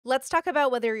Let's talk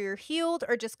about whether you're healed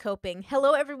or just coping.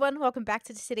 Hello, everyone. Welcome back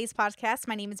to today's podcast.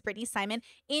 My name is Brittany Simon.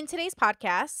 In today's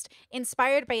podcast,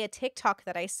 inspired by a TikTok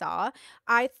that I saw,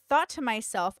 I thought to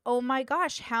myself, oh my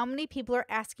gosh, how many people are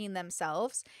asking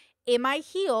themselves, am I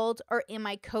healed or am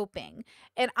I coping?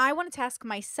 And I wanted to ask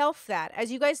myself that. As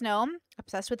you guys know, I'm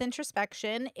obsessed with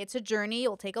introspection. It's a journey, it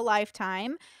will take a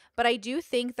lifetime. But I do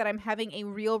think that I'm having a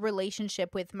real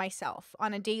relationship with myself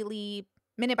on a daily,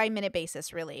 minute by minute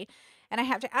basis, really. And I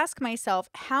have to ask myself,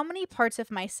 how many parts of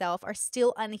myself are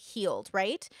still unhealed,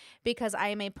 right? Because I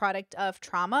am a product of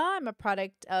trauma. I'm a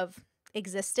product of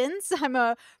existence. I'm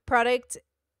a product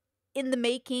in the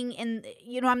making. And,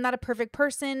 I'm not a perfect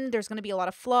person. There's going to be a lot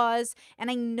of flaws.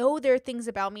 And I know there are things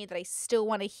about me that I still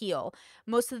want to heal.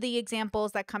 Most of the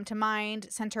examples that come to mind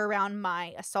center around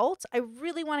my assault. I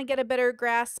really want to get a better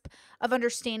grasp of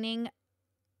understanding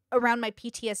around my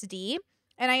PTSD.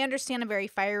 And I understand I'm very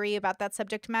fiery about that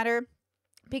subject matter,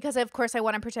 because of course I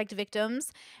want to protect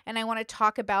victims and I want to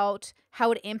talk about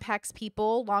how it impacts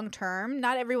people long term.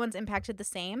 Not everyone's impacted the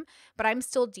same, but I'm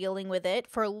still dealing with it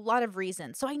for a lot of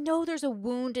reasons. So I know there's a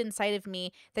wound inside of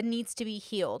me that needs to be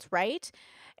healed, right?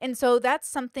 And so that's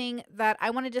something that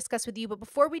I want to discuss with you. But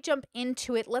before we jump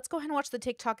into it, let's go ahead and watch the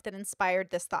TikTok that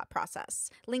inspired this thought process.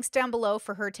 Links down below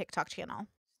for her TikTok channel.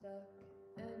 Stuck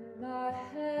in my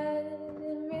head,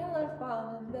 in real life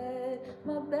I'm in bed,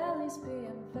 my belly's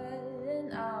being fed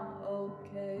and I'm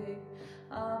okay,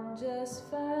 I'm just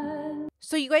fine.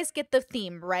 So you guys get the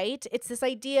theme, right? It's this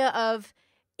idea of,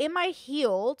 am I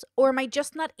healed or am I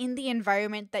just not in the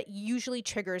environment that usually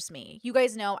triggers me? You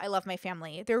guys know I love my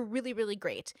family. They're really, really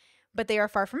great, but they are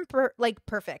far from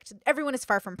perfect. Everyone is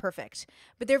far from perfect,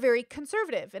 but they're very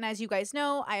conservative. And as you guys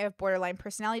know, I have borderline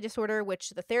personality disorder,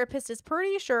 which the therapist is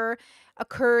pretty sure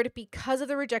occurred because of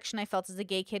the rejection I felt as a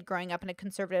gay kid growing up in a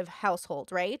conservative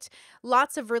household, right?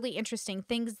 Lots of really interesting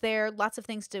things there, lots of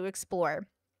things to explore.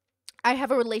 I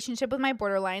have a relationship with my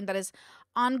borderline that is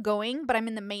ongoing, but I'm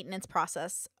in the maintenance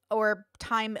process or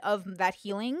time of that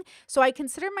healing. So I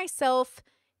consider myself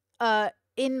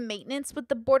in maintenance with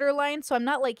the borderline. So I'm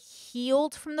not like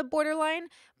healed from the borderline,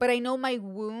 but I know my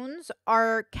wounds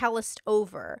are calloused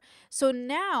over. So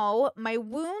now my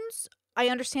wounds, I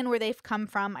understand where they've come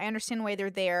from. I understand why they're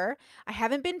there. I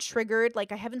haven't been triggered.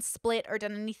 Like I haven't split or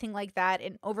done anything like that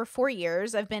in over 4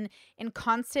 years. I've been in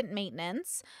constant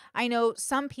maintenance. I know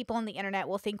some people on the internet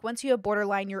will think once you have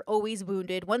borderline, you're always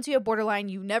wounded. Once you have borderline,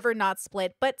 you never not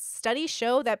split. But studies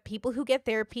show that people who get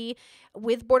therapy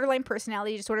with borderline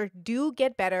personality disorder do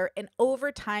get better. And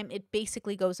over time, it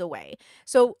basically goes away.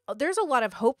 So there's a lot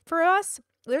of hope for us.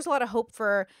 There's a lot of hope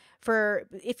for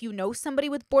if you know somebody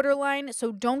with borderline.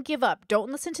 So don't give up.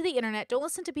 Don't listen to the internet. Don't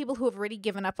listen to people who have already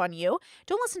given up on you.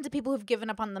 Don't listen to people who've given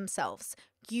up on themselves.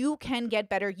 You can get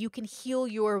better. You can heal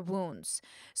your wounds.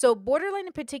 So borderline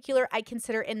in particular, I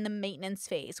consider in the maintenance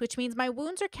phase, which means my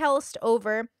wounds are calloused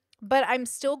over, but I'm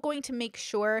still going to make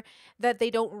sure that they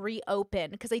don't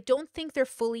reopen because I don't think they're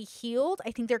fully healed.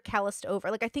 I think they're calloused over.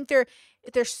 Like I think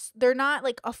they're not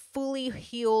like a fully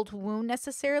healed wound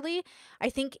necessarily. I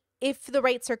think if the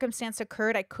right circumstance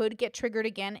occurred, I could get triggered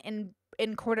again in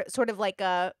sort of like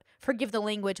a, forgive the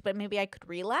language, but maybe I could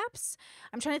relapse.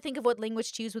 I'm trying to think of what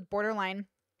language to use with borderline.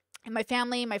 And my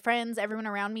family, my friends, everyone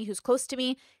around me who's close to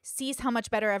me sees how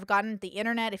much better I've gotten at the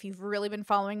internet. If you've really been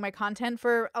following my content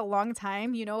for a long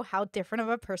time, you know how different of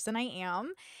a person I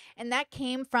am. And that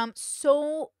came from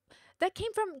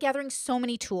gathering so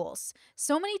many tools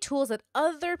that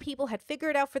other people had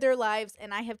figured out for their lives.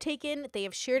 And I have taken, they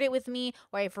have shared it with me,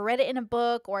 or I've read it in a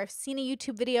book, or I've seen a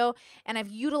YouTube video, and I've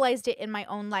utilized it in my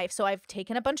own life. So I've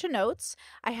taken a bunch of notes.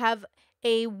 I have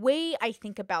a way I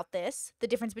think about this, the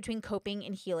difference between coping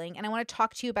and healing, and I want to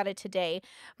talk to you about it today.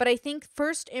 But I think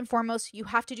first and foremost, you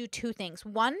have to do two things.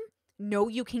 One, know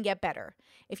you can get better.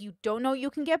 If you don't know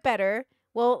you can get better,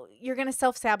 well, you're going to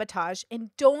self-sabotage, and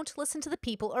don't listen to the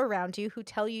people around you who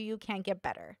tell you can't get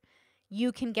better.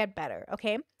 You can get better,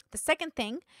 okay? The second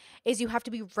thing is you have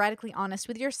to be radically honest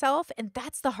with yourself, and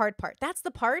that's the hard part. That's the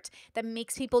part that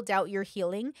makes people doubt your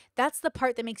healing. That's the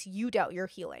part that makes you doubt your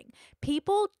healing.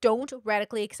 People don't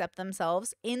radically accept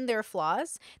themselves in their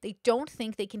flaws. They don't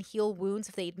think they can heal wounds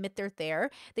if they admit they're there.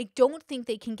 They don't think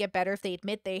they can get better if they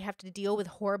admit they have to deal with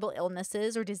horrible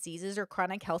illnesses or diseases or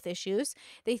chronic health issues.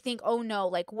 They think, oh no,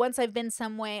 like once I've been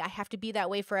some way, I have to be that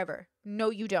way forever. No,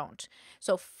 you don't.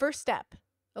 So first step,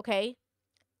 okay?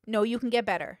 Know you can get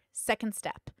better. Second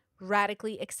step,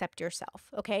 radically accept yourself.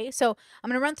 Okay, so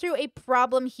I'm going to run through a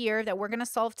problem here that we're going to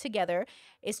solve together.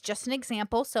 It's just an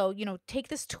example. So, take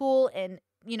this tool and,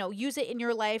 use it in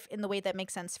your life in the way that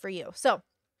makes sense for you. So,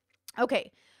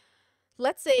 okay,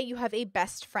 let's say you have a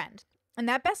best friend. And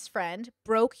that best friend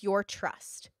broke your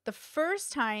trust. The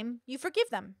first time you forgive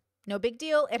them. No big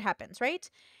deal. It happens, right?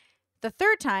 The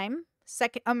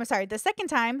second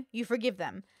time you forgive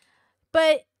them.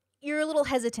 But you're a little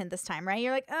hesitant this time, right?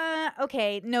 You're like,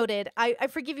 okay, noted. I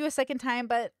forgive you a second time,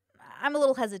 but I'm a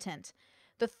little hesitant.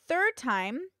 The third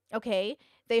time, okay,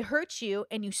 they hurt you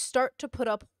and you start to put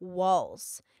up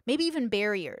walls, maybe even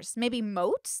barriers, maybe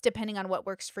moats, depending on what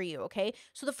works for you, okay?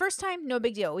 So the first time, no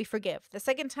big deal. We forgive. The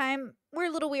second time, we're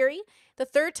a little weary. The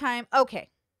third time, okay,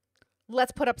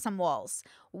 let's put up some walls.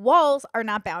 Walls are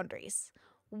not boundaries.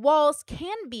 Walls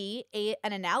can be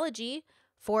an analogy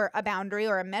for a boundary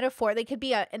or a metaphor. They could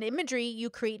be an imagery you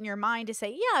create in your mind to say,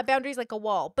 yeah, a boundary is like a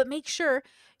wall. But make sure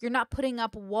you're not putting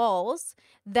up walls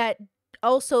that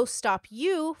also stop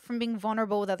you from being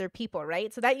vulnerable with other people,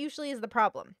 right? So that usually is the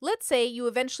problem. Let's say you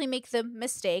eventually make the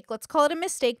mistake. Let's call it a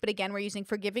mistake, but again, we're using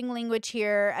forgiving language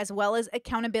here as well as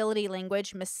accountability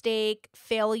language. Mistake,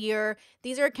 failure,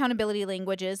 these are accountability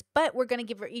languages, but we're going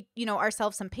to give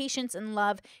ourselves some patience and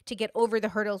love to get over the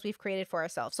hurdles we've created for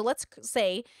ourselves. So let's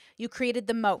say you created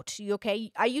the moat.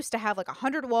 Okay? I used to have like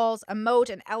 100 walls, a moat,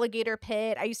 an alligator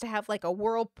pit. I used to have like a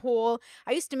whirlpool.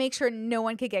 I used to make sure no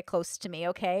one could get close to me,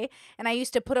 okay? And I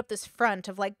used to put up this front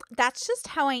of like, that's just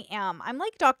how I am. I'm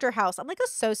like Dr. House. I'm like a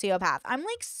sociopath. I'm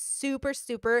like super,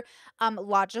 super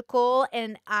logical,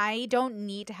 and I don't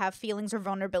need to have feelings or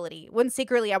vulnerability. When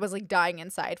secretly I was like dying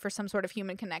inside for some sort of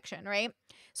human connection, right?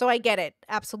 So I get it.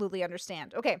 Absolutely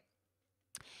understand. Okay.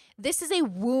 This is a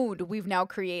wound we've now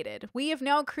created. We have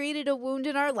now created a wound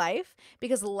in our life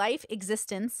because life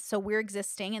existence, so we're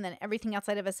existing and then everything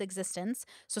outside of us existence.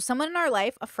 So someone in our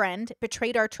life, a friend,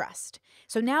 betrayed our trust.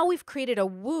 So now we've created a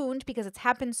wound because it's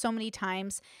happened so many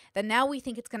times that now we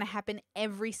think it's going to happen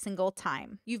every single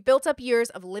time. You've built up years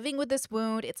of living with this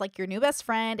wound. It's like your new best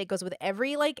friend. It goes with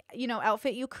every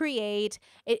outfit you create.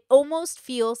 It almost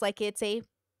feels like it's a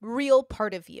real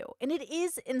part of you. And it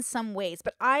is in some ways,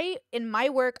 but in my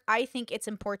work, I think it's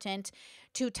important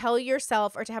to tell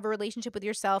yourself or to have a relationship with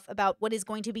yourself about what is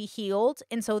going to be healed.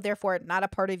 And so therefore not a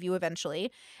part of you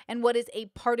eventually, and what is a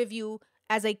part of you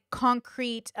as a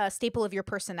concrete staple of your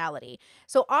personality.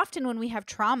 So often when we have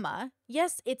trauma,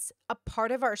 yes, it's a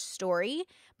part of our story,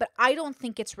 but I don't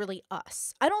think it's really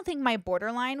us. I don't think my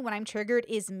borderline when I'm triggered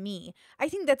is me. I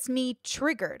think that's me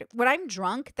triggered. When I'm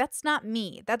drunk, that's not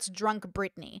me. That's drunk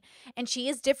Brittany. And she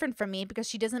is different from me because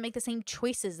she doesn't make the same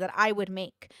choices that I would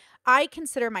make. I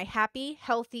consider my happy,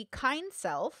 healthy, kind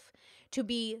self to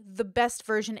be the best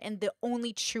version and the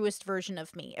only truest version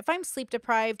of me. If I'm sleep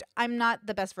deprived, I'm not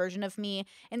the best version of me,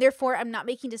 and therefore I'm not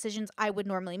making decisions I would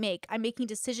normally make. I'm making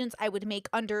decisions I would make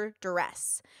under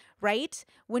duress, right?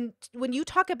 When you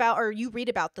talk about or you read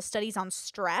about the studies on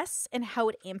stress and how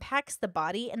it impacts the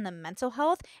body and the mental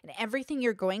health and everything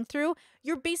you're going through,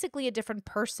 you're basically a different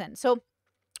person. So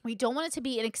we don't want it to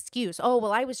be an excuse. Oh,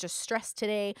 well, I was just stressed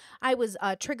today. I was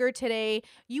triggered today.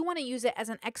 You want to use it as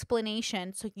an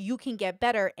explanation so you can get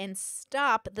better and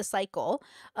stop the cycle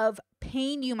of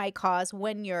pain you might cause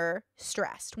when you're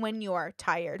stressed, when you're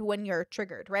tired, when you're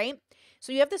triggered, right?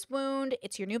 So you have this wound.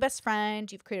 It's your new best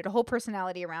friend. You've created a whole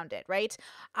personality around it, right?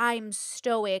 I'm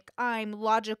stoic. I'm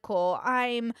logical.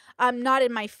 I'm not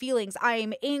in my feelings.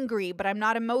 I'm angry, but I'm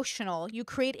not emotional. You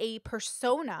create a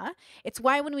persona. It's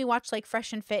why when we watch like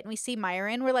Fresh and Fit and we see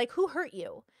Myron, we're like, who hurt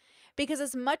you? Because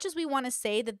as much as we want to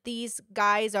say that these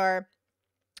guys are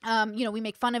we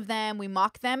make fun of them, we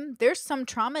mock them, there's some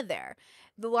trauma there.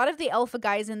 A lot of the alpha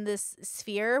guys in this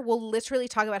sphere will literally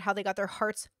talk about how they got their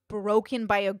hearts broken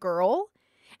by a girl,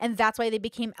 and that's why they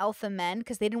became alpha men,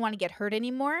 because they didn't want to get hurt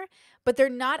anymore. But they're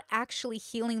not actually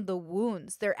healing the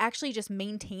wounds. They're actually just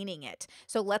maintaining it.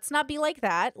 So let's not be like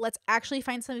that. Let's actually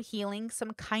find some healing,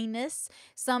 some kindness,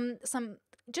 some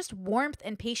just warmth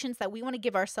and patience that we want to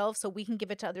give ourselves so we can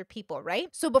give it to other people, right?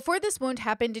 So before this wound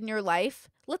happened in your life,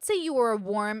 let's say you were a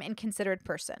warm and considerate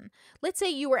person. Let's say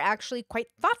you were actually quite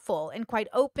thoughtful and quite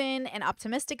open and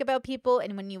optimistic about people.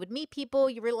 And when you would meet people,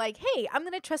 you were like, hey, I'm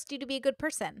going to trust you to be a good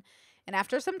person. And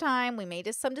after some time, we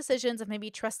made some decisions of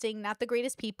maybe trusting not the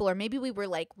greatest people, or maybe we were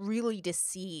like really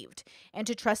deceived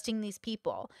into trusting these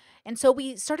people. And so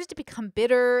we started to become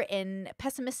bitter and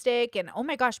pessimistic and, oh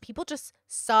my gosh, people just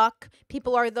suck.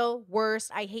 People are the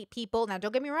worst. I hate people. Now,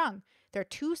 don't get me wrong. There are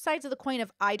two sides of the coin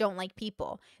of I don't like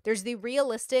people. There's the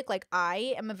realistic, like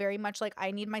I am a very much like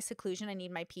I need my seclusion, I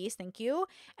need my peace, thank you.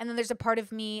 And then there's a part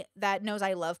of me that knows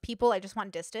I love people, I just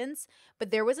want distance.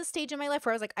 But there was a stage in my life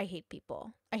where I was like, I hate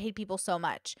people. I hate people so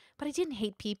much. But I didn't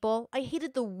hate people. I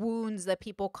hated the wounds that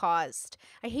people caused.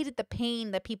 I hated the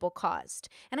pain that people caused.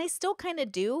 And I still kind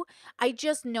of do. I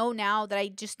just know now that I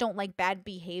just don't like bad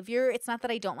behavior. It's not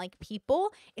that I don't like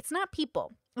people. It's not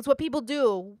people. It's what people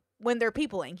do when they're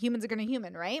peopling. Humans are going to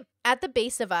human, right? At the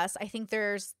base of us, I think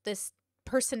there's this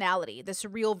personality, this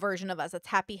real version of us that's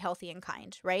happy, healthy, and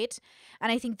kind, right?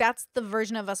 And I think that's the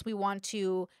version of us we want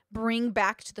to bring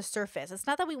back to the surface. It's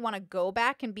not that we want to go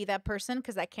back and be that person,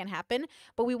 because that can't happen,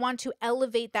 but we want to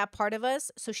elevate that part of us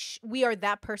so we are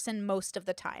that person most of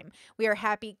the time. We are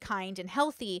happy, kind, and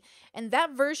healthy. And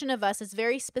that version of us is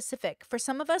very specific. For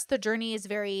some of us, the journey is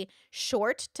very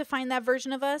short to find that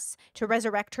version of us, to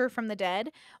resurrect her from the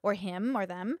dead, or him or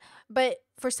them. But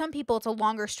for some people, it's a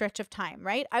longer stretch of time,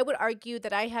 right? I would argue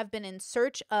that I have been in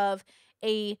search of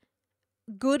a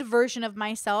good version of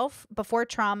myself before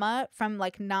trauma from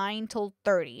like 9 till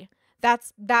 30.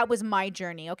 That was my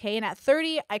journey, okay? And at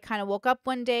 30, I kind of woke up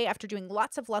one day after doing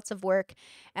lots of work,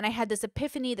 and I had this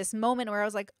epiphany, this moment where I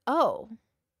was like, oh,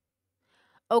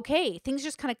 okay, things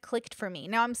just kind of clicked for me.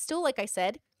 Now I'm still, like I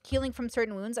said, healing from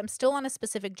certain wounds. I'm still on a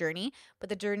specific journey, but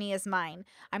the journey is mine.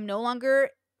 I'm no longer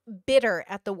bitter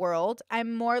at the world.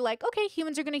 I'm more like, okay,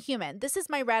 humans are going to human. This is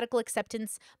my radical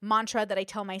acceptance mantra that I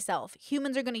tell myself.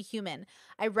 Humans are going to human.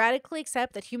 I radically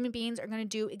accept that human beings are going to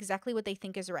do exactly what they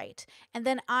think is right. And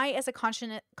then I, as a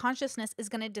consciousness, is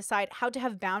going to decide how to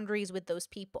have boundaries with those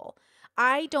people.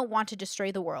 I don't want to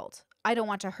destroy the world. I don't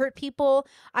want to hurt people.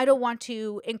 I don't want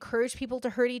to encourage people to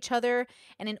hurt each other.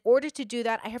 And in order to do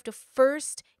that, I have to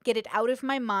first get it out of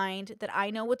my mind that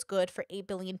I know what's good for 8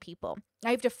 billion people.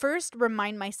 I have to first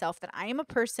remind myself that I am a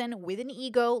person with an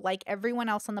ego like everyone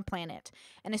else on the planet.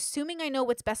 And assuming I know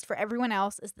what's best for everyone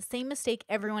else is the same mistake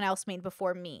everyone else made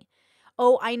before me.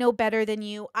 Oh, I know better than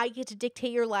you. I get to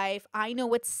dictate your life. I know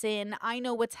what's sin. I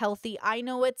know what's healthy. I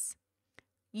know what's...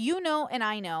 You know, and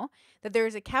I know that there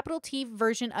is a capital T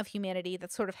version of humanity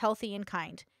that's sort of healthy and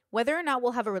kind. Whether or not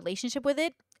we'll have a relationship with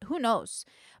it, who knows?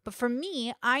 But for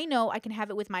me, I know I can have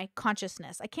it with my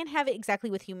consciousness. I can't have it exactly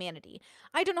with humanity.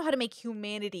 I don't know how to make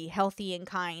humanity healthy and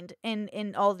kind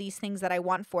and all these things that I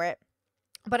want for it.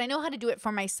 But I know how to do it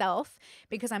for myself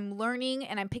because I'm learning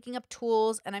and I'm picking up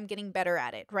tools and I'm getting better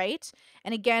at it, right?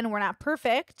 And again, we're not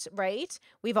perfect, right?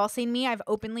 We've all seen me. I've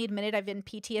openly admitted I've been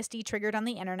PTSD triggered on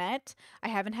the internet. I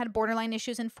haven't had borderline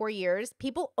issues in 4 years.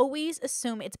 People always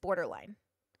assume it's borderline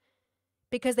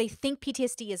because they think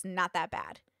PTSD is not that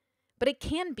bad. But it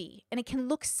can be, and it can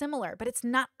look similar, but it's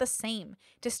not the same.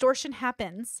 Distortion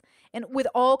happens, and with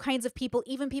all kinds of people,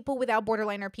 even people without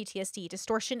borderline or PTSD,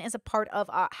 distortion is a part of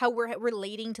how we're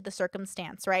relating to the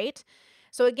circumstance, right?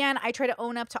 So again, I try to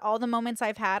own up to all the moments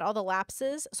I've had, all the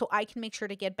lapses, so I can make sure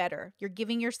to get better. You're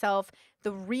giving yourself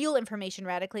the real information,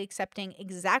 radically accepting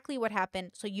exactly what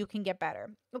happened so you can get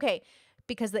better. Okay,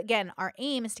 because again, our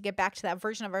aim is to get back to that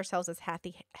version of ourselves as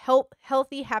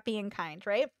healthy, happy, and kind,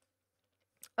 right?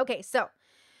 Okay, so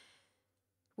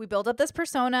we build up this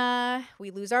persona,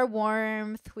 we lose our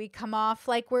warmth, we come off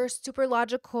like we're super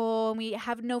logical, and we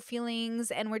have no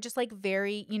feelings, and we're just like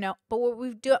very, but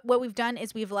what we've done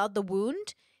is we've allowed the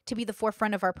wound to be the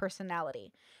forefront of our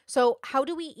personality. So how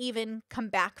do we even come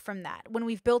back from that when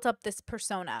we've built up this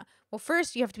persona? Well,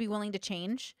 first you have to be willing to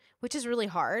change, which is really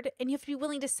hard, and you have to be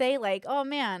willing to say like, oh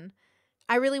man,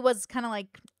 I really was kind of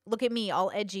like, look at me,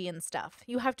 all edgy and stuff.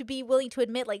 You have to be willing to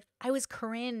admit, like, I was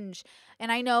cringe.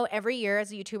 And I know every year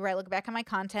as a YouTuber, I look back on my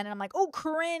content and I'm like, oh,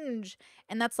 cringe.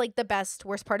 And that's like the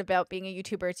worst part about being a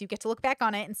YouTuber is you get to look back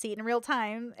on it and see it in real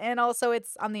time. And also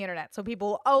it's on the internet. So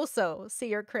people also see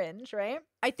your cringe, right?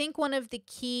 I think one of the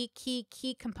key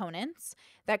components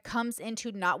that comes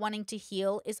into not wanting to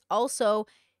heal is also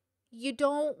you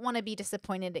don't want to be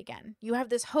disappointed again. You have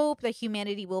this hope that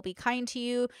humanity will be kind to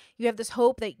you. You have this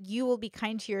hope that you will be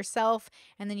kind to yourself,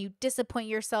 and then you disappoint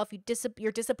yourself.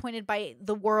 You're disappointed by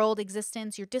the world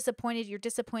existence. You're disappointed.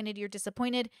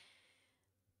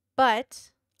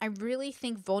 But I really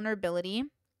think vulnerability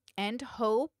and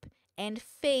hope and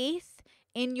faith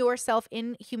in yourself,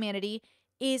 in humanity,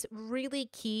 is really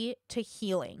key to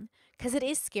healing. Because it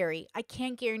is scary. I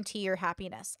can't guarantee your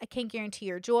happiness. I can't guarantee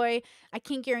your joy. I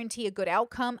can't guarantee a good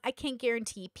outcome. I can't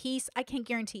guarantee peace. I can't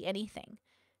guarantee anything.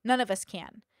 None of us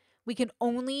can. We can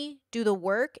only do the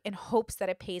work in hopes that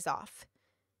it pays off.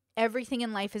 Everything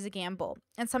in life is a gamble.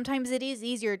 And sometimes it is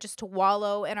easier just to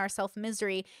wallow in our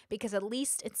self-misery because at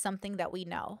least it's something that we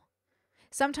know.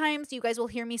 Sometimes you guys will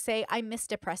hear me say, I miss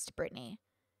depressed Brittany.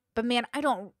 But man, I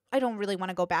don't really want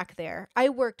to go back there. I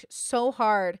worked so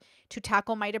hard to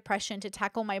tackle my depression, to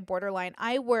tackle my borderline.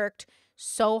 I worked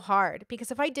so hard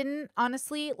because if I didn't,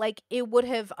 honestly, like it would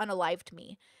have unalived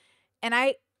me. And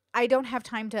I don't have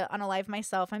time to unalive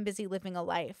myself. I'm busy living a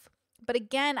life. But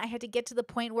again, I had to get to the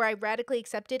point where I radically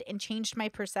accepted and changed my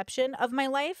perception of my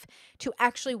life to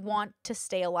actually want to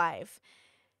stay alive.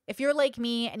 If you're like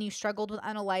me and you struggled with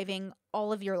unaliving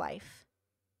all of your life,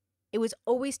 it was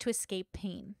always to escape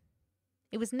pain.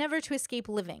 It was never to escape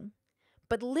living.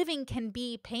 But living can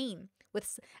be pain.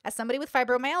 As somebody with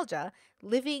fibromyalgia,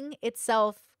 living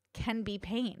itself can be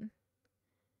pain.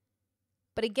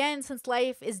 But again, since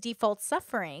life is default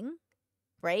suffering,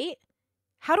 right?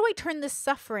 How do I turn this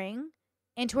suffering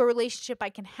into a relationship I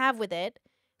can have with it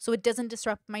so it doesn't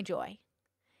disrupt my joy?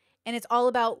 And it's all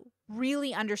about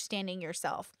really understanding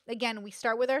yourself. Again, we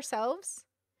start with ourselves,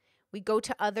 we go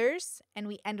to others, and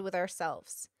we end with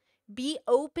ourselves. Be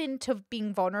open to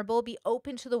being vulnerable, be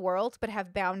open to the world, but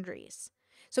have boundaries.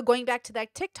 So going back to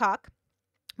that TikTok,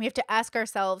 we have to ask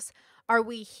ourselves, are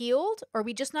we healed or are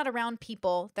we just not around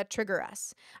people that trigger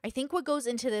us? I think what goes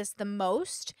into this the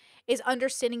most is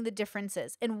understanding the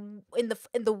differences and in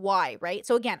the why, right?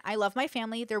 So again, I love my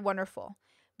family, they're wonderful.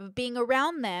 But being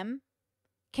around them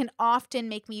can often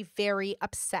make me very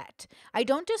upset. I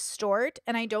don't distort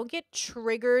and I don't get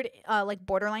triggered, like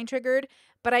borderline triggered,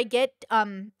 but I get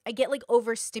like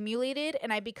overstimulated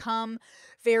and I become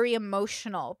very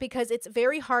emotional because it's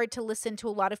very hard to listen to a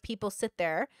lot of people sit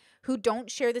there who don't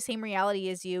share the same reality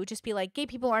as you. Just be like, gay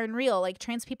people aren't real. Like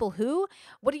trans people who?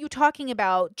 What are you talking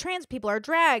about? Trans people are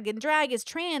drag and drag is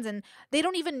trans, and they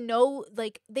don't even know,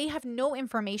 like they have no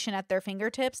information at their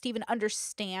fingertips to even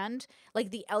understand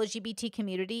like the LGBT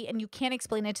community, and you can't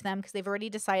explain it to them because they've already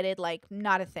decided like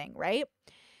not a thing, right?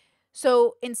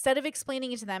 So instead of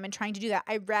explaining it to them and trying to do that,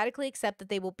 I radically accept that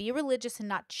they will be religious and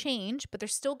not change, but they're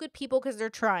still good people because they're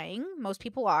trying. Most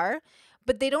people are,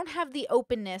 but they don't have the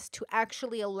openness to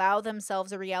actually allow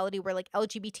themselves a reality where like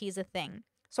LGBT is a thing.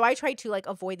 So I try to like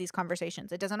avoid these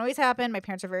conversations. It doesn't always happen. My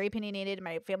parents are very opinionated.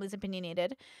 My family's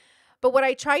opinionated. But what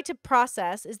I try to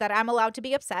process is that I'm allowed to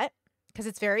be upset because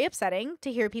it's very upsetting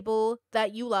to hear people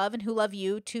that you love and who love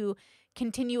you to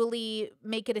continually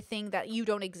make it a thing that you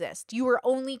don't exist. You were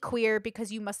only queer because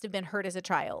you must have been hurt as a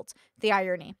child. The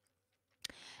irony.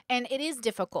 And it is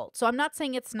difficult. So I'm not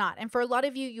saying it's not. And for a lot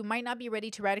of you, you might not be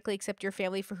ready to radically accept your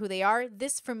family for who they are.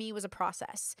 This for me was a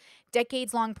process.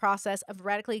 Decades long process of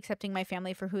radically accepting my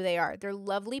family for who they are. They're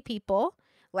lovely people,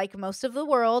 like most of the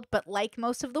world, but like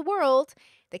most of the world,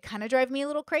 they kind of drive me a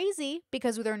little crazy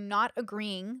because they're not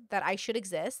agreeing that I should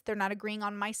exist. They're not agreeing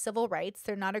on my civil rights.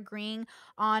 They're not agreeing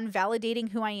on validating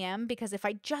who I am, because if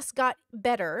I just got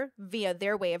better via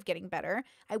their way of getting better,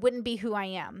 I wouldn't be who I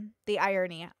am. The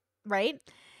irony, right?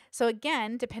 So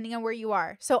again, depending on where you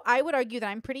are. So I would argue that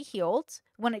I'm pretty healed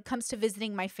when it comes to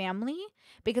visiting my family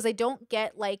because I don't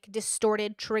get like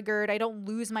distorted, triggered. I don't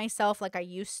lose myself like I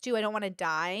used to. I don't want to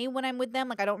die when I'm with them.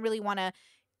 Like I don't really want to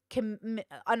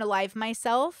unalive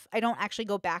myself. I don't actually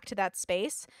go back to that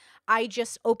space. I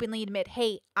just openly admit,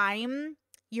 hey,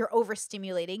 you're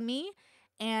overstimulating me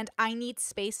and I need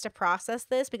space to process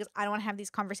this because I don't want to have these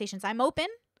conversations. I'm open,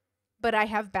 but I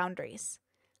have boundaries.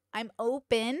 I'm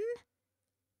open,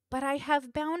 but I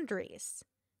have boundaries.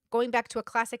 Going back to a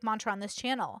classic mantra on this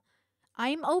channel,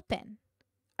 I'm open.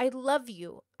 I love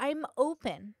you. I'm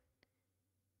open,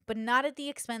 but not at the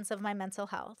expense of my mental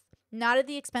health, not at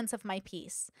the expense of my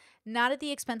peace, not at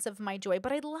the expense of my joy,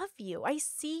 but I love you. I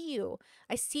see you.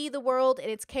 I see the world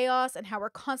and its chaos and how we're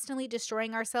constantly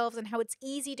destroying ourselves and how it's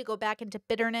easy to go back into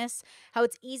bitterness, how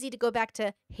it's easy to go back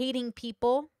to hating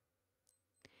people.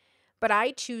 But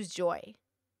I choose joy.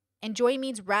 And joy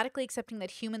means radically accepting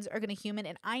that humans are going to human,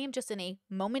 and I am just in a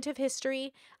moment of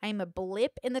history. I am a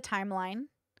blip in the timeline,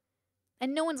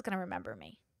 and no one's going to remember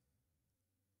me.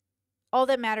 All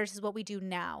that matters is what we do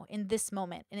now, in this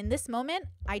moment. And in this moment,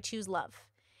 I choose love.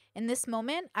 In this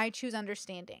moment, I choose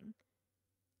understanding.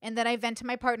 And then I vent to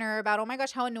my partner about, oh my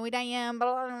gosh, how annoyed I am,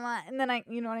 blah, blah, blah. And then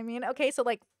you know what I mean? Okay, so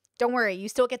like, don't worry, you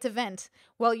still get to vent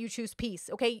while you choose peace.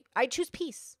 Okay, I choose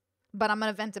peace, but I'm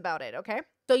going to vent about it, okay?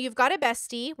 So you've got a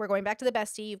bestie. We're going back to the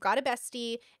bestie. You've got a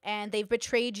bestie and they've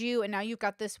betrayed you and now you've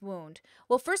got this wound.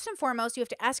 Well, first and foremost, you have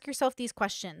to ask yourself these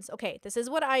questions. Okay, this is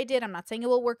what I did. I'm not saying it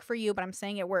will work for you, but I'm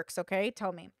saying it works, okay?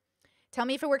 Tell me. Tell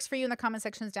me if it works for you in the comment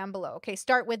sections down below. Okay,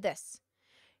 start with this.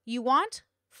 You want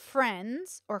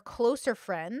friends or closer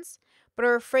friends, but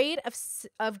are afraid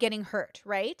of getting hurt,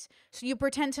 right? So you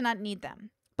pretend to not need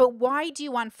them. But why do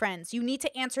you want friends? You need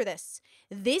to answer this.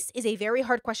 This is a very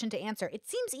hard question to answer. It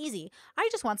seems easy. I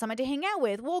just want someone to hang out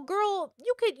with. Well, girl,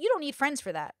 you don't need friends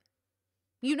for that.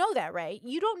 You know that, right?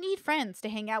 You don't need friends to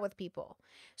hang out with people.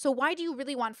 So why do you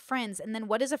really want friends? And then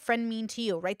what does a friend mean to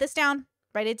you? Write this down.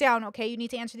 Write it down, okay? You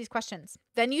need to answer these questions.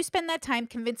 Then you spend that time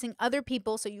convincing other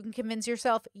people so you can convince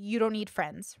yourself you don't need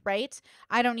friends, right?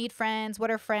 I don't need friends.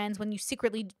 What are friends? When you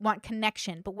secretly want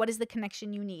connection, but what is the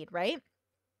connection you need, right?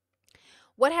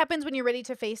 What happens when you're ready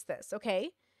to face this,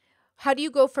 okay? How do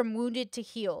you go from wounded to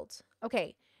healed?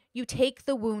 Okay, you take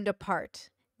the wound apart.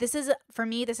 This is, for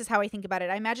me, this is how I think about it.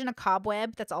 I imagine a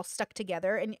cobweb that's all stuck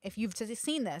together. And if you've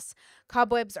seen this,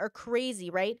 cobwebs are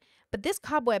crazy, right? But this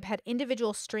cobweb had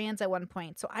individual strands at one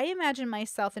point. So I imagine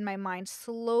myself in my mind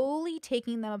slowly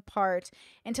taking them apart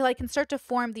until I can start to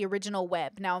form the original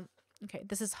web. Now, okay,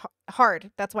 this is hard.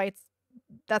 That's why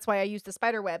I use the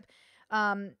spider web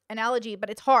analogy, but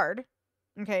it's hard.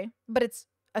 Okay, but it's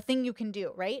a thing you can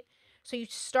do, right? So you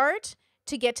start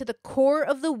to get to the core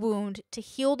of the wound, to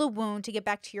heal the wound, to get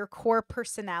back to your core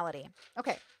personality.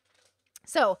 Okay.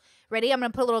 So, ready? I'm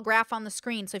going to put a little graph on the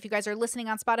screen. So if you guys are listening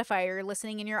on Spotify or you're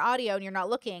listening in your audio and you're not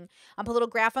looking, I'll put a little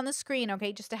graph on the screen,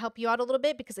 okay, just to help you out a little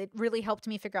bit because it really helped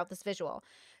me figure out this visual.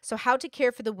 So how to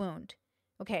care for the wound.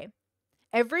 Okay.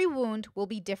 Every wound will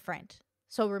be different.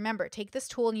 So remember, take this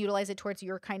tool and utilize it towards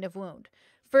your kind of wound.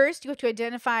 First, you have to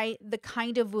identify the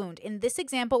kind of wound. In this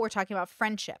example, we're talking about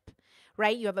friendship,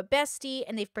 right? You have a bestie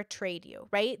and they've betrayed you,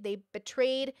 right? They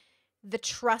betrayed the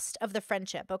trust of the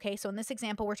friendship, okay? So in this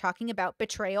example, we're talking about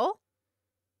betrayal,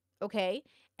 okay?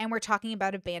 And we're talking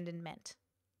about abandonment,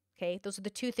 okay? Those are the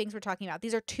two things we're talking about.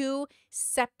 These are two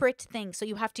separate things. So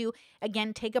you have to,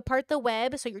 again, take apart the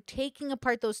web. So you're taking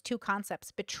apart those two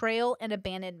concepts, betrayal and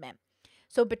abandonment.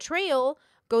 So betrayal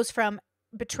goes from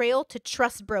betrayal to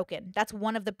trust broken. That's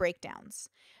one of the breakdowns.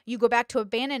 You go back to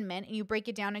abandonment and you break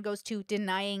it down and goes to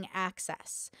denying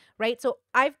access, right? So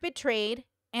I've betrayed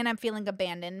and I'm feeling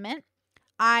abandonment.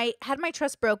 I had my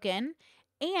trust broken.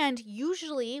 And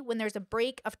usually when there's a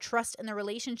break of trust in the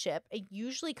relationship, it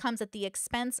usually comes at the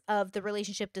expense of the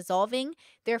relationship dissolving,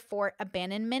 therefore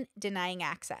abandonment, denying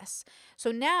access.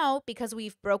 So now, because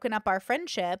we've broken up our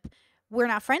friendship, we're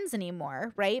not friends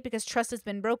anymore, right? Because trust has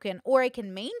been broken. Or I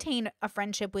can maintain a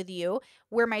friendship with you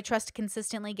where my trust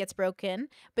consistently gets broken.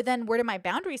 But then where do my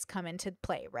boundaries come into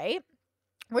play, right?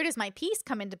 Where does my peace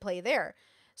come into play there?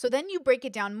 So then you break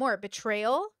it down more.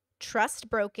 Betrayal, trust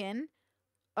broken.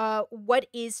 What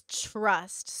is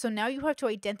trust? So now you have to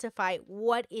identify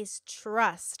what is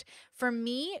trust. For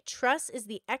me, trust is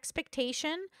the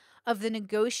expectation of the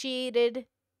negotiated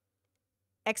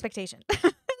expectation.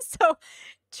 So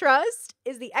trust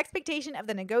is the expectation of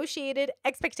the negotiated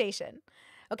expectation.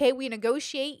 Okay, we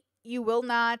negotiate. You will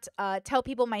not tell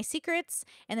people my secrets.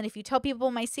 And then if you tell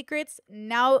people my secrets,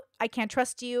 now I can't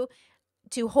trust you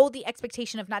to hold the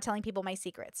expectation of not telling people my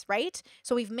secrets, right?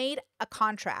 So we've made a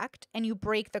contract and you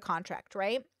break the contract,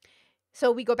 right?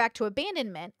 So we go back to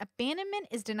abandonment. Abandonment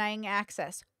is denying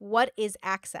access. What is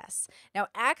access? Now,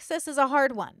 access is a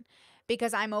hard one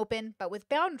because I'm open, but with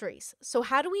boundaries. So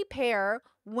how do we pair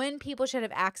when people should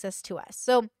have access to us?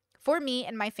 So for me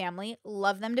and my family,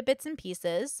 love them to bits and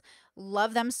pieces,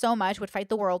 love them so much, would fight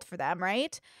the world for them,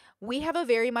 right? We have a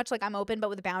very much like I'm open, but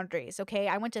with boundaries, okay?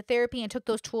 I went to therapy and took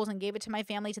those tools and gave it to my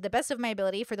family to the best of my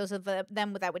ability for those of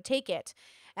them that would take it.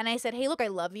 And I said, hey, look, I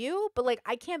love you, but like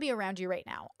I can't be around you right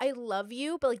now. I love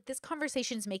you, but like this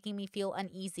conversation is making me feel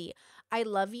uneasy. I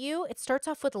love you. It starts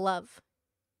off with love.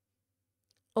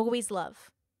 Always love.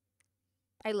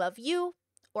 I love you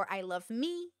or I love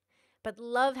me, but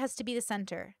love has to be the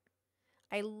center.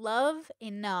 I love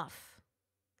enough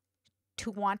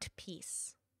to want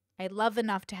peace. I love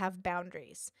enough to have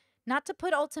boundaries. Not to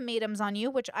put ultimatums on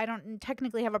you, which I don't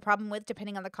technically have a problem with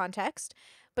depending on the context,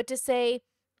 but to say,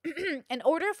 in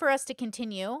order for us to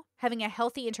continue having a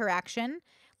healthy interaction,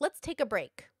 let's take a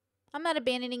break. I'm not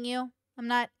abandoning you. I'm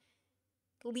not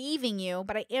leaving you,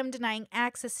 but I am denying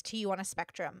access to you on a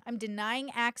spectrum. I'm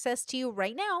denying access to you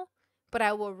right now, but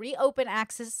I will reopen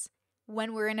access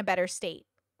when we're in a better state,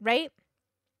 right?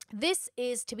 This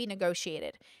is to be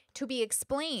negotiated, to be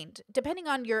explained, depending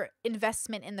on your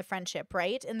investment in the friendship,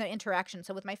 right? In the interaction.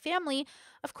 So with my family,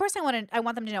 of course I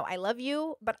want them to know I love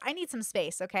you, but I need some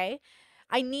space, okay?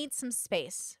 I need some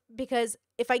space because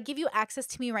if I give you access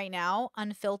to me right now,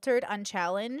 unfiltered,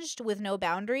 unchallenged, with no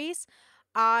boundaries,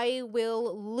 I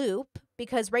will loop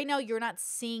because right now you're not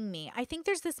seeing me. I think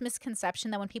there's this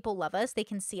misconception that when people love us, they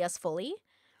can see us fully.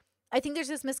 I think there's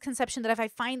this misconception that if I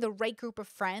find the right group of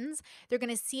friends, they're going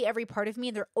to see every part of me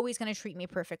and they're always going to treat me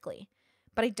perfectly.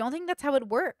 But I don't think that's how it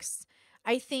works.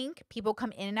 I think people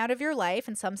come in and out of your life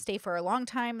and some stay for a long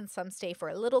time and some stay for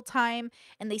a little time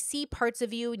and they see parts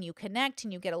of you and you connect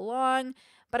and you get along.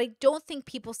 But I don't think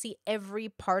people see every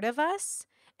part of us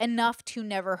enough to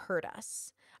never hurt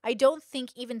us. I don't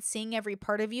think even seeing every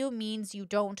part of you means you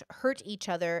don't hurt each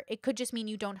other. It could just mean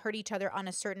you don't hurt each other on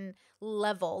a certain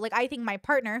level. Like, I think my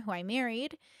partner, who I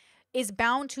married, is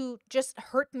bound to just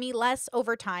hurt me less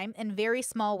over time in very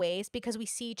small ways because we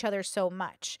see each other so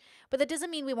much. But that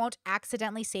doesn't mean we won't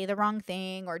accidentally say the wrong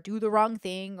thing or do the wrong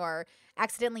thing or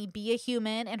accidentally be a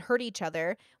human and hurt each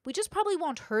other. We just probably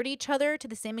won't hurt each other to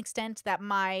the same extent that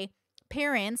my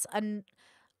parents,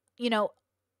 you know,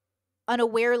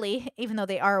 unawarely, even though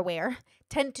they are aware,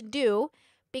 tend to do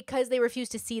because they refuse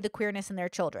to see the queerness in their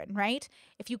children, right?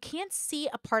 If you can't see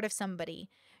a part of somebody,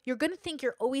 you're going to think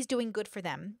you're always doing good for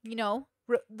them.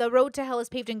 The road to hell is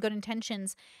paved in good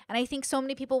intentions. And I think so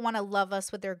many people want to love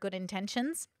us with their good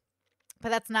intentions, but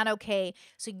that's not okay.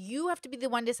 So you have to be the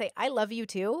one to say, I love you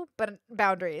too, but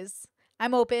boundaries.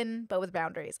 I'm open, but with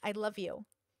boundaries. I love you.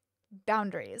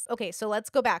 Boundaries. Okay, so let's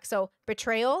go back. So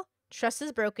betrayal, trust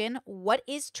is broken. What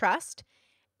is trust?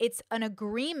 It's an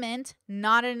agreement,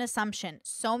 not an assumption.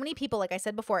 So many people, like I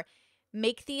said before,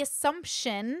 make the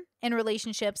assumption in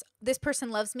relationships, this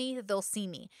person loves me, they'll see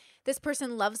me. This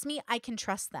person loves me, I can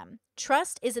trust them.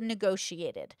 Trust is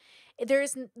negotiated.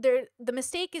 The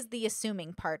mistake is the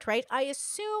assuming part, right? I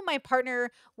assume my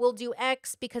partner will do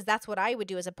X because that's what I would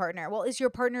do as a partner. Well, is your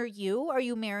partner you? Are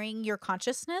you marrying your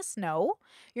consciousness? No.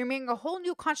 You're marrying a whole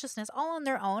new consciousness all on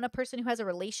their own, a person who has a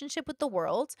relationship with the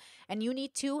world, and you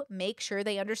need to make sure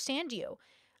they understand you.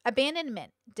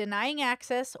 Abandonment, denying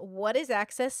access. What is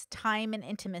access? Time and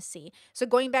intimacy. So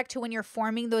going back to when you're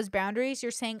forming those boundaries,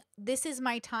 you're saying, this is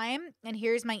my time and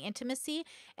here's my intimacy.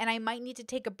 And I might need to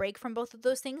take a break from both of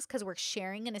those things because we're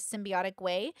sharing in a symbiotic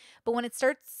way. But when it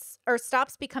starts or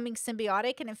stops becoming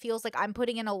symbiotic and it feels like I'm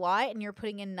putting in a lot and you're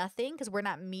putting in nothing because we're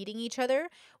not meeting each other,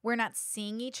 we're not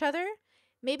seeing each other,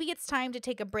 maybe it's time to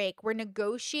take a break. We're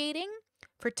negotiating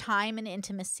for time and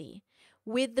intimacy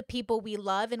with the people we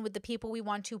love and with the people we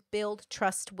want to build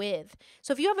trust with.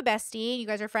 So if you have a bestie and you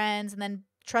guys are friends and then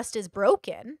trust is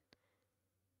broken,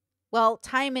 well,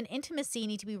 time and intimacy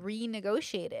need to be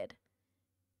renegotiated,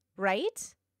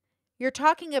 right? You're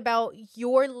talking about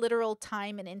your literal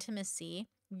time and intimacy,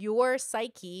 your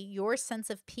psyche, your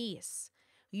sense of peace.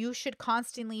 You should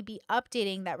constantly be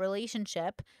updating that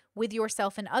relationship with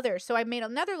yourself and others. So I made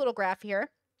another little graph here.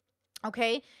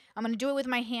 Okay, I'm going to do it with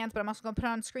my hands, but I'm also going to put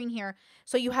it on screen here.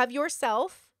 So you have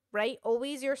yourself, right?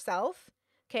 Always yourself.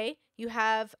 Okay, you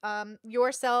have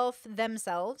yourself,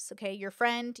 themselves. Okay, your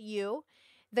friend, you.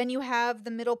 Then you have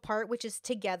the middle part, which is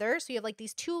together. So you have like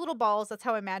these two little balls. That's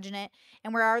how I imagine it.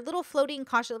 And we're our little floating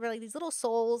conscious, we're like these little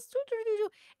souls.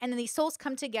 And then these souls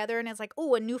come together and it's like,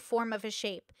 oh, a new form of a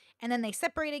shape. And then they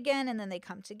separate again and then they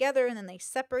come together and then they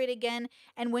separate again.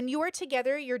 And when you are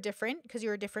together, you're different because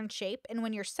you're a different shape. And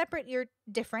when you're separate, you're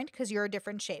different because you're a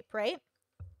different shape, right?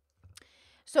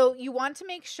 So you want to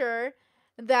make sure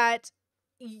that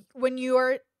when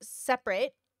you're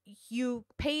separate, you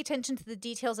pay attention to the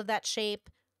details of that shape,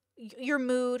 your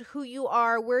mood, who you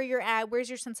are, where you're at, where's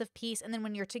your sense of peace. And then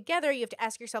when you're together, you have to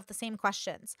ask yourself the same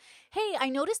questions. Hey, I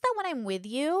noticed that when I'm with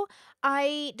you,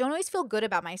 I don't always feel good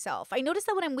about myself. I noticed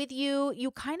that when I'm with you,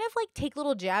 you kind of like take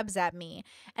little jabs at me.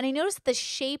 And I noticed that the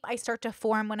shape I start to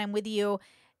form when I'm with you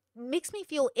makes me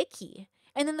feel icky.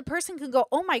 And then the person can go,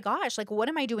 oh my gosh, like, what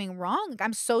am I doing wrong?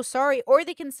 I'm so sorry. Or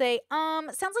they can say,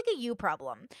 sounds like a you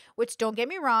problem, which, don't get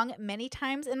me wrong, many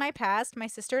times in my past, my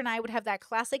sister and I would have that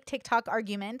classic TikTok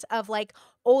argument of like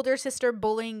older sister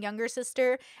bullying younger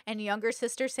sister and younger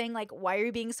sister saying like, why are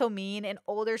you being so mean? And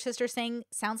older sister saying,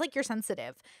 sounds like you're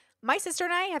sensitive. My sister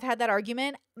and I have had that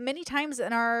argument many times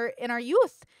in our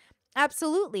youth.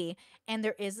 Absolutely. And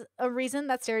there is a reason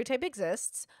that stereotype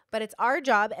exists, but it's our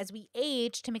job as we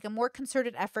age to make a more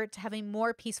concerted effort to have a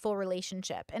more peaceful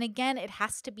relationship. And again, it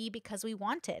has to be because we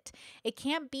want it. It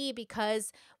can't be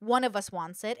because one of us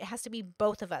wants it. It has to be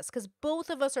both of us because both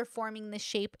of us are forming this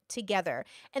shape together.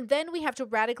 And then we have to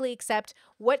radically accept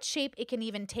what shape it can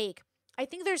even take. I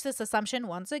think there's this assumption,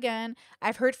 once again,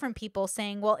 I've heard from people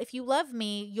saying, well, if you love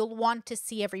me, you'll want to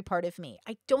see every part of me.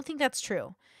 I don't think that's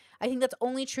true. I think that's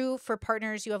only true for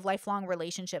partners you have lifelong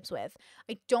relationships with.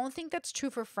 I don't think that's true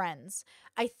for friends.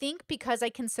 I think because I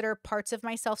consider parts of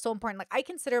myself so important, like I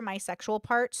consider my sexual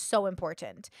part so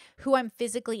important, who I'm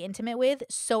physically intimate with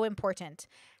so important.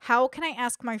 How can I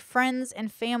ask my friends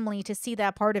and family to see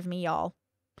that part of me, y'all?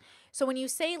 So when you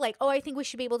say like, oh, I think we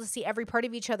should be able to see every part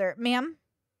of each other, ma'am,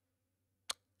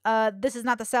 this is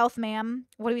not the South, ma'am.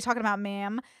 What are we talking about,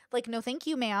 ma'am? Like, no, thank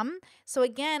you, ma'am. So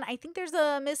again, I think there's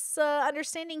a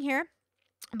misunderstanding here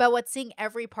about what seeing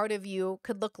every part of you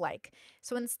could look like.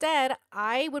 So instead,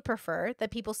 I would prefer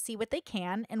that people see what they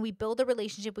can and we build a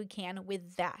relationship we can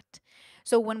with that.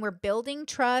 So when we're building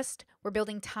trust, we're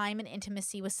building time and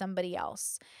intimacy with somebody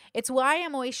else. It's why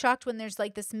I'm always shocked when there's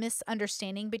like this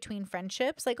misunderstanding between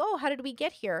friendships. Like, oh, how did we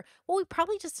get here? Well, we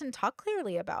probably just didn't talk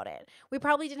clearly about it. We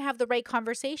probably didn't have the right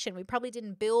conversation. We probably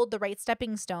didn't build the right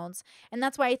stepping stones. And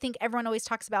that's why I think everyone always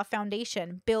talks about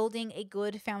foundation, building a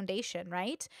good foundation,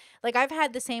 right? Like I've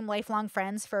had the same lifelong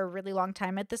friends for a really long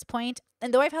time at this point.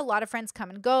 And though I've had a lot of friends come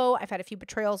and go, I've had a few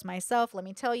betrayals myself. Let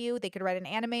me tell you, they could write an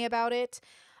anime about it.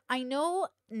 I know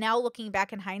now looking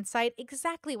back in hindsight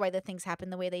exactly why the things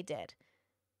happened the way they did.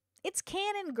 It's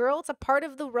canon, girl. It's a part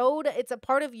of the road. It's a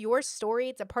part of your story.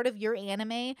 It's a part of your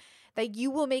anime that you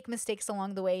will make mistakes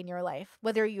along the way in your life.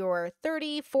 Whether you're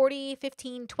 30, 40,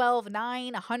 15, 12,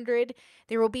 9, 100,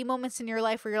 there will be moments in your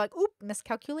life where you're like, oop,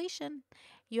 miscalculation.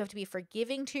 You have to be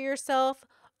forgiving to yourself,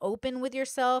 open with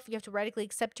yourself. You have to radically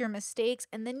accept your mistakes,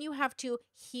 and then you have to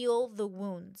heal the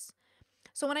wounds.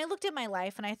 So when I looked at my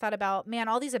life and I thought about, man,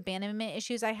 all these abandonment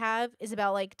issues I have is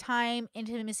about like time,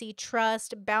 intimacy,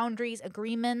 trust, boundaries,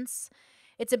 agreements.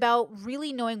 It's about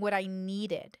really knowing what I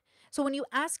needed. So when you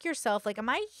ask yourself, like, am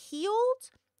I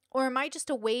healed or am I just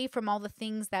away from all the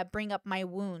things that bring up my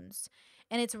wounds?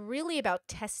 And it's really about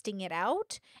testing it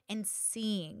out and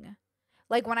seeing.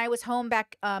 Like when I was home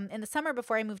back in the summer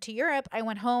before I moved to Europe, I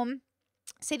went home,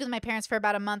 stayed with my parents for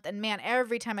about a month. And man,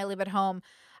 every time I live at home,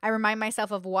 I remind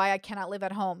myself of why I cannot live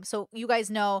at home. So you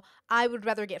guys know I would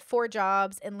rather get 4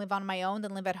 jobs and live on my own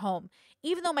than live at home.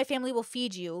 Even though my family will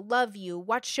feed you, love you,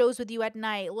 watch shows with you at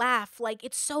night, laugh, like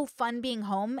it's so fun being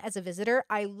home as a visitor.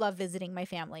 I love visiting my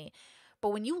family. But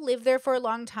when you live there for a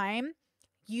long time,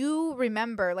 you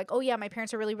remember like, oh yeah, my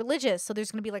parents are really religious. So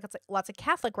there's going to be like lots of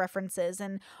Catholic references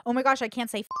and oh my gosh, I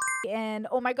can't say and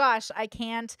oh my gosh, I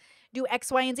can't do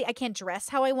X, Y, and Z. I can't dress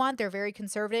how I want. They're very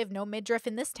conservative, no midriff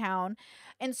in this town.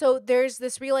 And so there's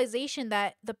this realization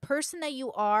that the person that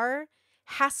you are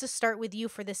has to start with you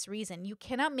for this reason. You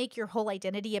cannot make your whole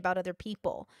identity about other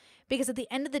people because at the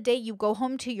end of the day, you go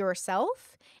home to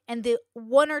yourself and the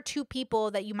 1 or 2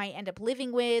 people that you might end up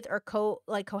living with or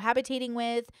cohabitating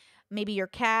with, maybe your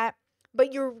cat,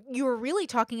 but you're really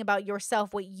talking about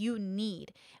yourself, what you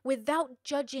need without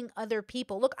judging other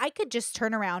people. Look, I could just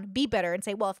turn around, be better and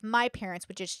say, well, if my parents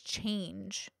would just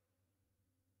change.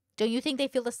 Don't you think they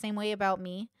feel the same way about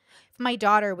me? If my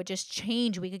daughter would just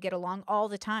change, we could get along all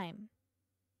the time.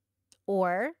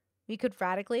 Or we could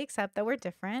radically accept that we're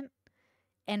different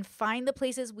and find the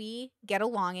places we get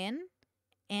along in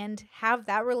and have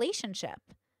that relationship.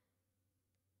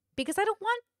 Because I don't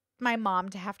want my mom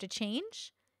to have to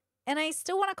change. And I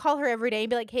still want to call her every day and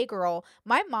be like, hey, girl,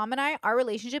 my mom and I, our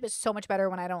relationship is so much better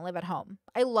when I don't live at home.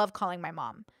 I love calling my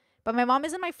mom. But my mom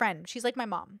isn't my friend. She's like my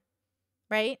mom,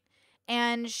 right?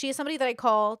 And she is somebody that I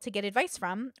call to get advice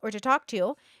from or to talk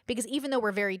to because even though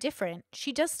we're very different,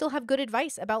 she does still have good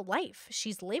advice about life.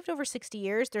 She's lived over 60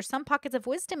 years. There's some pockets of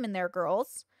wisdom in there,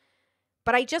 girls.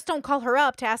 But I just don't call her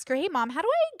up to ask her, hey, mom, how do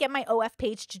I get my OF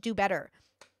page to do better?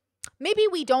 Maybe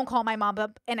we don't call my mom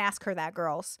up and ask her that,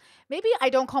 girls. Maybe I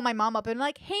don't call my mom up and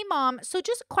like, hey, mom, so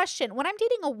just a question. When I'm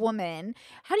dating a woman,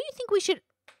 how do you think we should...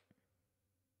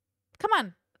 Come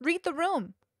on, read the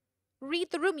room.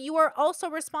 Read the room. You are also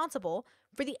responsible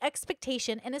for the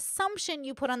expectation and assumption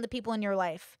you put on the people in your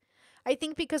life. I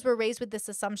think because we're raised with this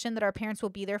assumption that our parents will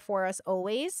be there for us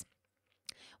always,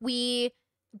 we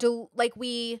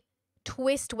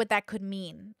twist what that could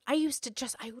mean. I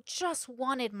just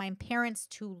wanted my parents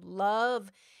to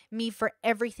love me for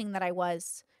everything that I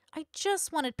was. I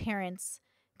just wanted parents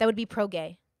that would be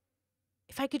pro-gay.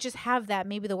 If I could just have that,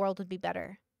 maybe the world would be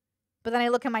better. But then I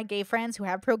look at my gay friends who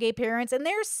have pro-gay parents and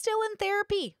they're still in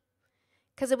therapy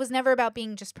because it was never about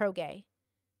being just pro-gay.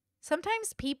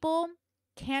 Sometimes people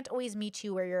can't always meet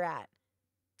you where you're at,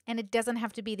 and it doesn't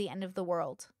have to be the end of the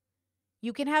world.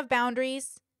 You can have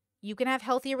boundaries. You can have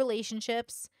healthy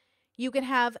relationships. You can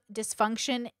have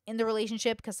dysfunction in the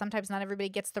relationship because sometimes not everybody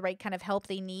gets the right kind of help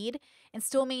they need and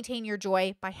still maintain your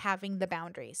joy by having the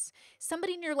boundaries.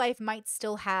 Somebody in your life might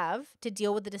still have to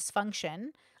deal with the dysfunction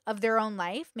of their own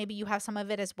life. Maybe you have some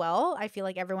of it as well. I feel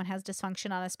like everyone has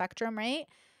dysfunction on a spectrum, right?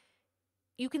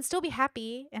 You can still be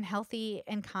happy and healthy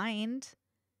and kind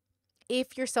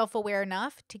if you're self-aware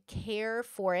enough to care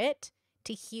for it,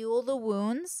 to heal the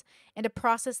wounds, and a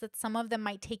process that some of them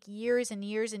might take years and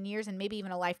years and years and maybe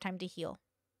even a lifetime to heal.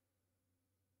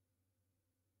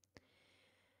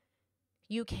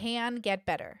 You can get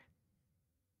better.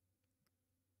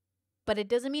 But it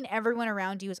doesn't mean everyone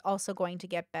around you is also going to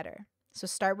get better. So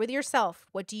start with yourself.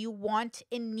 What do you want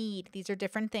and need? These are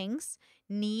different things.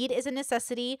 Need is a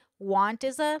necessity. Want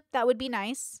is that would be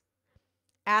nice.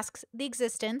 Ask the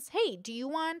existence, hey, do you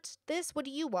want this? What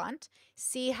do you want?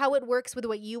 See how it works with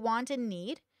what you want and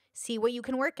need. See what you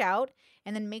can work out,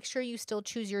 and then make sure you still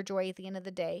choose your joy at the end of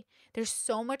the day. There's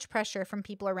so much pressure from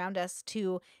people around us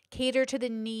to cater to the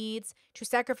needs, to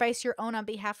sacrifice your own on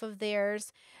behalf of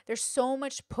theirs. There's so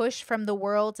much push from the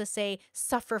world to say,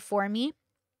 suffer for me.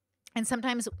 And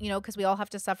sometimes, because we all have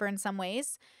to suffer in some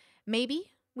ways,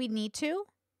 maybe we need to,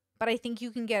 but I think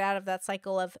you can get out of that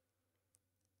cycle of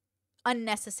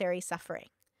unnecessary suffering.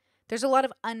 There's a lot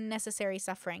of unnecessary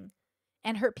suffering,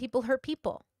 and hurt people hurt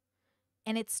people.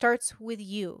 And it starts with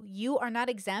you. You are not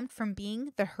exempt from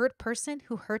being the hurt person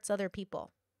who hurts other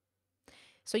people.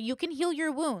 So you can heal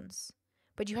your wounds,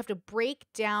 but you have to break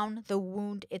down the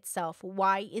wound itself.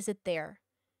 Why is it there?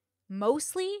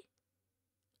 Mostly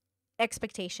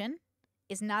expectation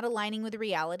is not aligning with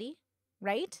reality,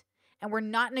 right? And we're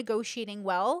not negotiating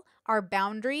well our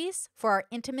boundaries for our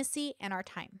intimacy and our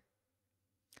time.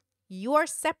 You are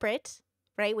separate,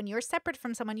 right? When you're separate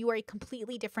from someone, you are a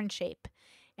completely different shape.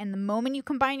 And the moment you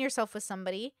combine yourself with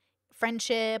somebody,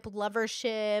 friendship,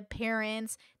 lovership,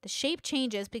 parents, the shape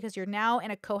changes because you're now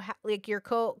in a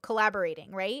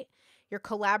collaborating, right? You're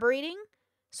collaborating.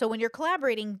 So when you're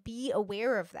collaborating, be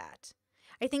aware of that.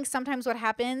 I think sometimes what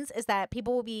happens is that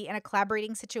people will be in a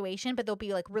collaborating situation, but they'll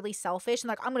be like really selfish and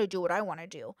like, I'm going to do what I want to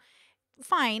do.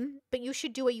 Fine, but you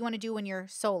should do what you want to do when you're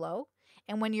solo.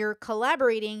 And when you're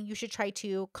collaborating, you should try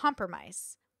to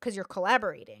compromise because you're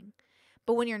collaborating.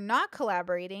 But when you're not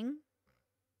collaborating,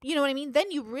 you know what I mean?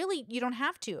 Then you don't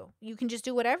have to. You can just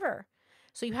do whatever.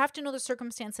 So you have to know the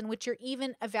circumstance in which you're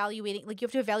even evaluating. Like you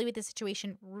have to evaluate the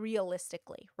situation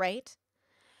realistically, right?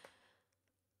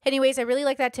 Anyways, I really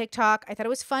like that TikTok. I thought it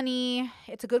was funny.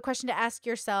 It's a good question to ask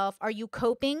yourself. Are you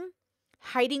coping?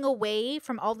 Hiding away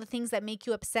from all the things that make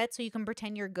you upset so you can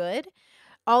pretend you're good?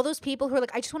 All those people who are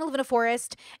like, I just want to live in a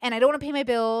forest and I don't want to pay my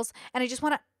bills and I just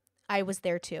want to. I was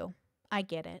there too. I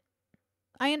get it.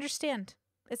 I understand.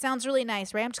 It sounds really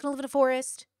nice, right? I'm just going to live in a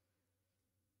forest.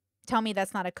 Tell me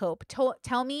that's not a cope.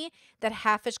 Tell me that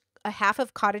half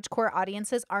of cottagecore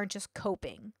audiences aren't just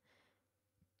coping.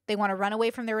 They want to run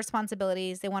away from their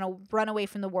responsibilities. They want to run away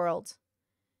from the world.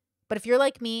 But if you're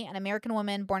like me, an American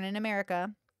woman born in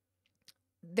America,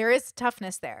 there is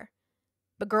toughness there.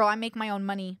 But girl, I make my own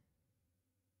money.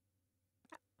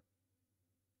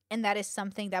 And that is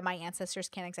something that my ancestors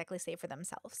can't exactly say for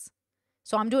themselves.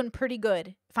 So I'm doing pretty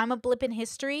good. If I'm a blip in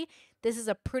history, this is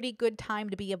a pretty good time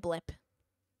to be a blip.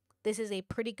 This is a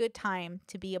pretty good time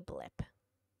to be a blip.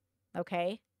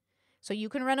 Okay? So you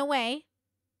can run away,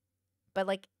 but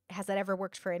like, has that ever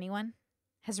worked for anyone?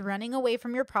 Has running away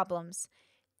from your problems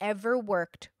ever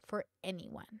worked for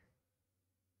anyone?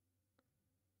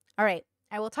 All right.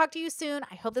 I will talk to you soon.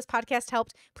 I hope this podcast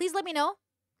helped. Please let me know.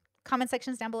 Comment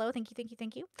sections down below. Thank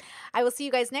you. I will see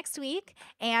you guys next week.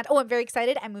 And I'm very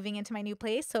excited. I'm moving into my new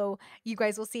place. So you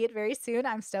guys will see it very soon.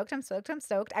 I'm stoked.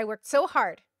 I worked so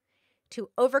hard to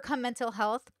overcome mental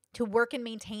health, to work and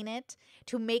maintain it,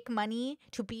 to make money,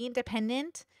 to be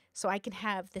independent so I can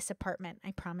have this apartment.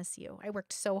 I promise you. I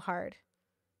worked so hard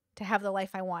to have the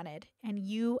life I wanted. And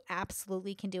you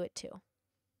absolutely can do it too.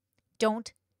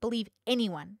 Don't believe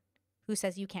anyone who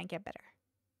says you can't get better.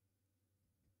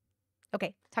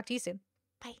 Okay, talk to you soon.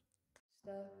 Bye.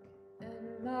 Stuck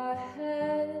in my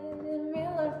head, in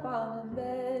real life while in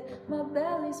bed, my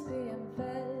belly's being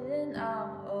fed and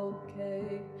I'm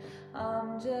okay.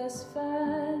 I'm just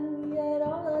fine, yet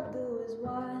all I do is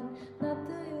whine. Not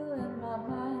to you in my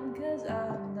mind, cause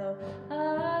I know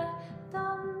I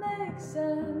don't make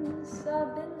sense.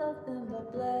 I've been nothing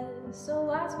but blessed, so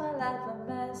why's my life a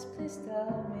mess? Please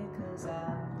tell me, cause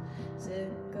I'm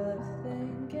sick of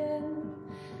thinking.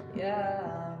 Yeah,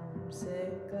 I'm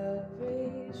sick of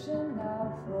reaching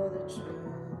out for the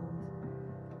truth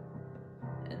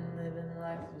and living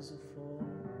life as a